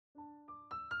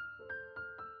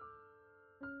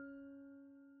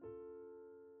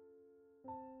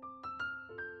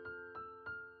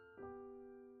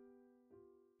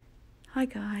Hi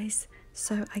guys,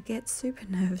 so I get super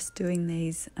nervous doing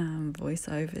these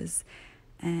voiceovers,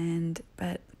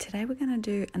 but today we're going to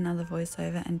do another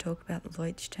voiceover and talk about the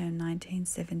Leuchtturm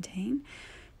 1917.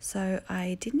 So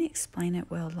I didn't explain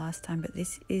it well last time, but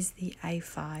this is the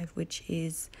A5, which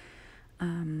is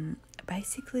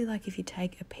basically like if you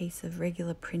take a piece of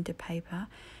regular printer paper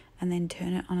and then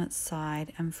turn it on its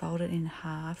side and fold it in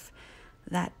half.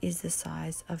 That is the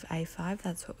size of A5.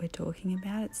 That's what we're talking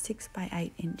about. It's 6 by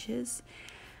 8 inches.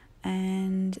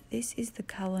 And this is the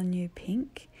colour New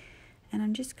Pink. And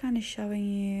I'm just kind of showing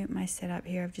you my setup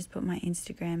here. I've just put my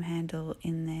Instagram handle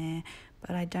in there,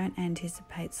 but I don't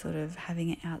anticipate sort of having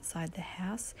it outside the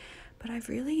house. But I've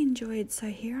really enjoyed, so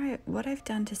here what I've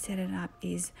done to set it up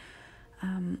is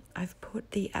I've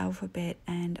put the alphabet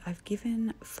and I've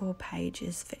given 4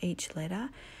 pages for each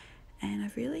letter. And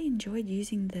I've really enjoyed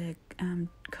using the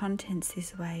contents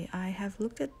this way. I have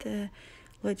looked at the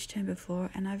Leuchtturm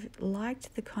before and I've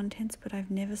liked the contents, but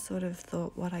I've never sort of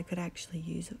thought what I could actually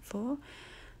use it for.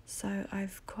 So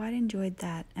I've quite enjoyed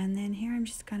that. And then here I'm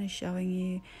just kind of showing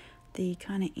you the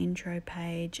kind of intro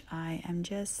page. I am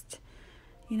just,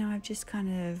 I've just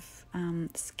kind of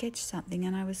sketched something,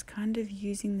 and I was kind of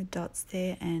using the dots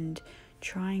there and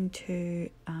trying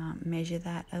to measure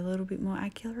that a little bit more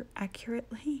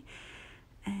accurately.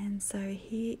 And so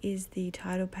here is the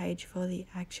title page for the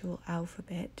actual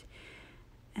alphabet.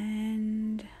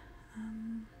 And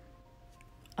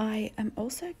I am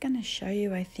also going to show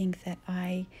you, I think, that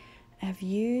I have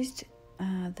used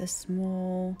the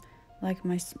small, like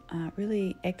my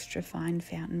really extra fine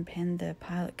fountain pen, the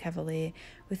Pilot Cavalier,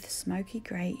 with smoky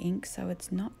grey ink, so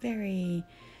it's not very...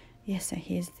 so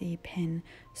here's the pen.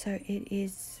 So it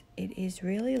is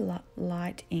really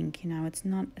light ink, it's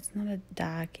not a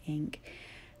dark ink,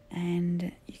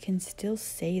 and you can still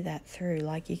see that through.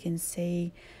 Like you can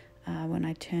see when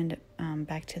I turned it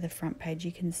back to the front page,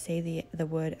 you can see the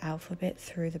word alphabet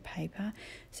through the paper,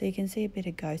 so you can see a bit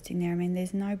of ghosting there. I mean,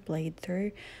 there's no bleed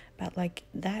through, but like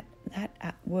that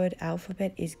word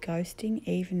alphabet is ghosting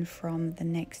even from the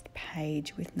next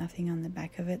page with nothing on the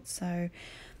back of it. So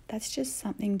that's just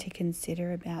something to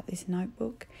consider about this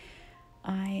notebook.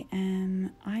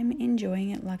 I'm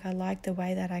enjoying it. Like, I like the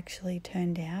way that actually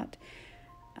turned out,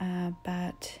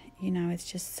 but it's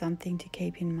just something to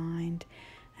keep in mind.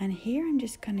 And here I'm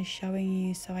just kind of showing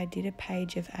you, so I did a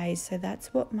page of A's, so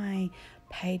that's what my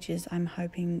pages I'm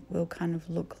hoping will kind of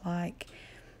look like,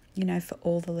 for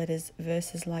all the letters,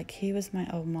 versus like here was my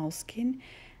old moleskin,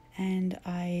 and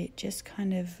I just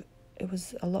kind of, it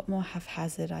was a lot more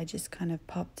haphazard. I just kind of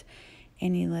popped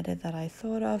any letter that I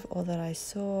thought of or that I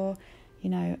saw,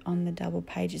 on the double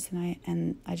pages,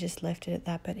 and I just left it at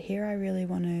that. But here I really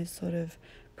want to sort of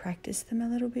practice them a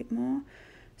little bit more.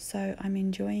 So I'm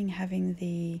enjoying having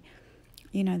the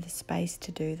space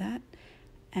to do that.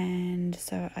 And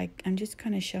so I'm just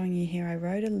kind of showing you here, I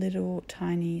wrote a little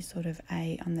tiny sort of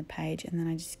A on the page, and then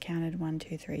I just counted 1,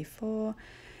 2, 3, 4.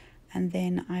 And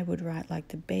then I would write like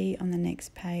the B on the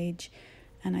next page.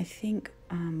 And I think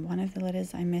one of the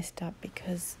letters I messed up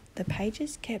because the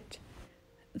pages kept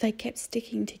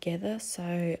sticking together,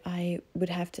 so I would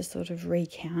have to sort of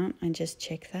recount and just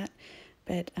check that.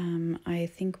 But I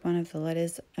think one of the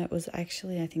letters, it was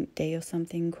actually, I think, D or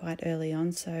something quite early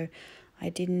on, so I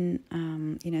didn't,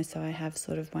 so I have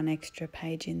sort of one extra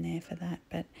page in there for that.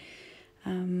 But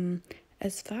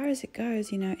as far as it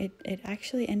goes, it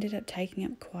actually ended up taking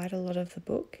up quite a lot of the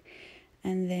book.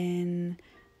 And then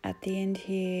at the end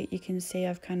here, you can see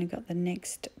I've kind of got the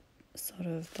next sort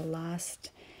of the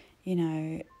last,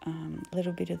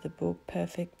 little bit of the book,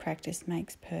 perfect practice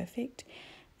makes perfect.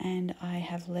 And I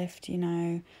have left,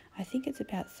 I think it's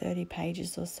about 30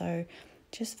 pages or so,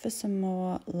 just for some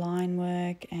more line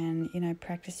work and,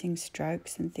 practicing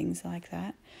strokes and things like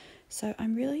that. So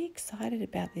I'm really excited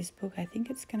about this book. I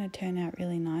think it's going to turn out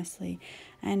really nicely.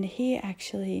 And here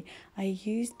actually, I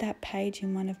used that page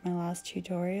in one of my last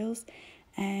tutorials,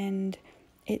 and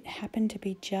it happened to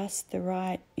be just the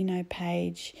right,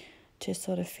 page to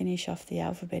sort of finish off the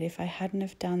alphabet. If I hadn't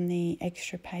have done the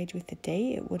extra page with the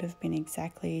D, it would have been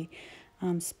exactly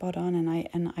spot on,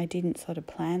 and I didn't sort of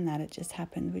plan that. It just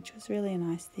happened, which was really a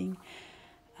nice thing.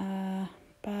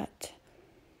 But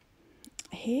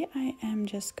here I am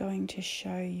just going to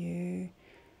show you,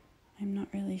 I'm not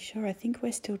really sure. I think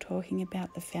we're still talking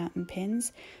about the fountain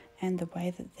pens and the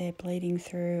way that they're bleeding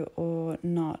through or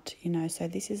not, So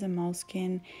this is a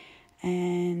moleskin,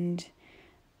 and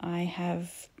I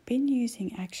have been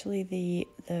using actually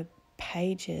the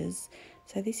pages.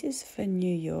 So this is for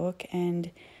New York,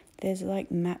 and there's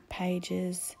like map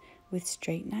pages with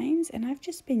street names, and I've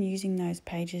just been using those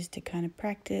pages to kind of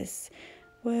practice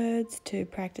words, to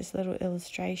practice little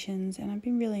illustrations, and I've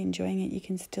been really enjoying it. You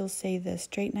can still see the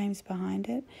street names behind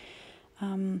it.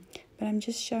 But I'm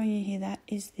just showing you here, that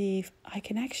is I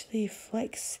can actually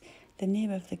flex the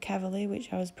nib of the Cavalier,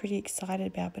 which I was pretty excited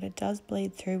about, but it does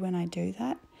bleed through when I do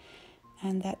that.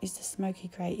 And that is the smoky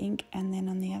grey ink. And then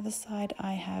on the other side,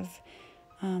 I have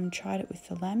tried it with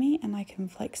the Lamy, and I can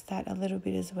flex that a little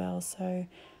bit as well. So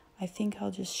I think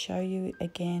I'll just show you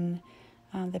again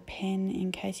the pen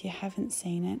in case you haven't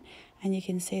seen it, and you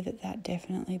can see that that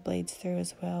definitely bleeds through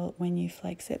as well when you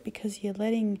flex it, because you're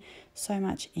letting so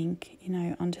much ink, you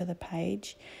know, onto the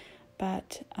page.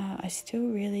 But I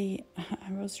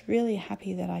was really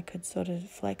happy that I could sort of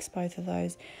flex both of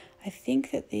those. I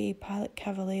think that the Pilot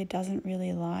Cavalier doesn't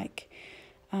really like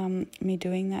me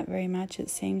doing that very much. It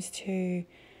seems to,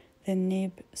 the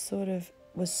nib sort of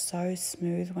was so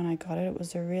smooth when I got it. It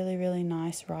was a really, really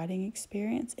nice writing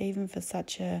experience, even for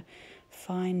such a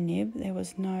fine nib. There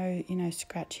was no, you know,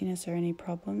 scratchiness or any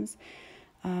problems.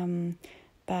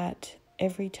 But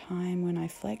every time when I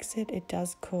flex it, it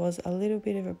does cause a little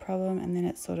bit of a problem, and then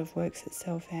it sort of works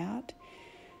itself out.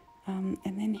 And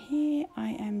then here I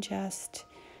am just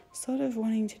sort of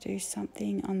wanting to do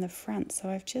something on the front. So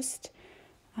I've just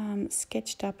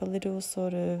sketched up a little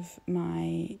sort of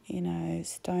my, you know,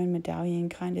 stone medallion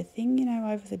kind of thing, you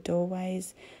know, over the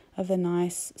doorways of the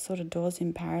nice sort of doors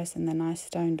in Paris and the nice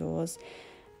stone doors.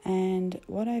 And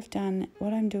what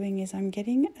I'm doing is I'm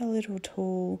getting a little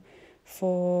tool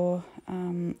for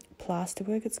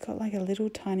plasterwork. It's got like a little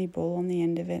tiny ball on the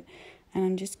end of it, and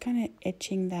I'm just kind of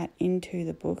etching that into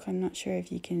the book. I'm not sure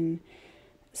if you can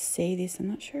see this. I'm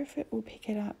not sure if it will pick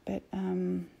it up, but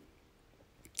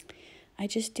I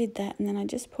just did that, and then I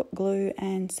just put glue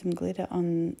and some glitter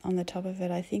on the top of it.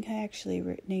 I think I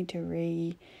actually need to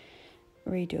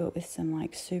redo it with some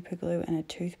like super glue and a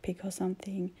toothpick or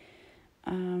something.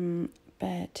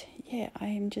 But yeah, I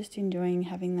am just enjoying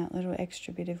having that little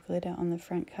extra bit of glitter on the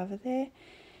front cover there.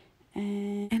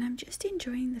 And I'm just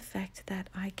enjoying the fact that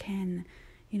I can,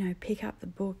 you know, pick up the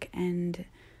book, and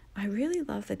I really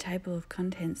love the table of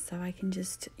contents, so I can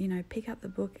just, you know, pick up the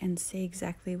book and see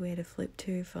exactly where to flip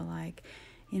to for, like,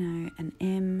 you know, an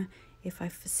M, if I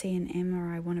see an M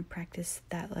or I want to practice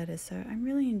that letter. So I'm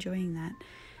really enjoying that.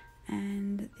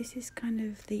 And this is kind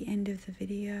of the end of the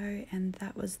video, and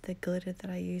that was the glitter that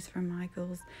I used from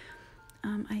Michael's.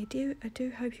 I do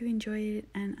hope you enjoyed it,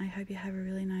 and I hope you have a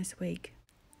really nice week.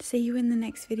 See you in the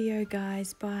next video,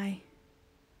 guys. Bye.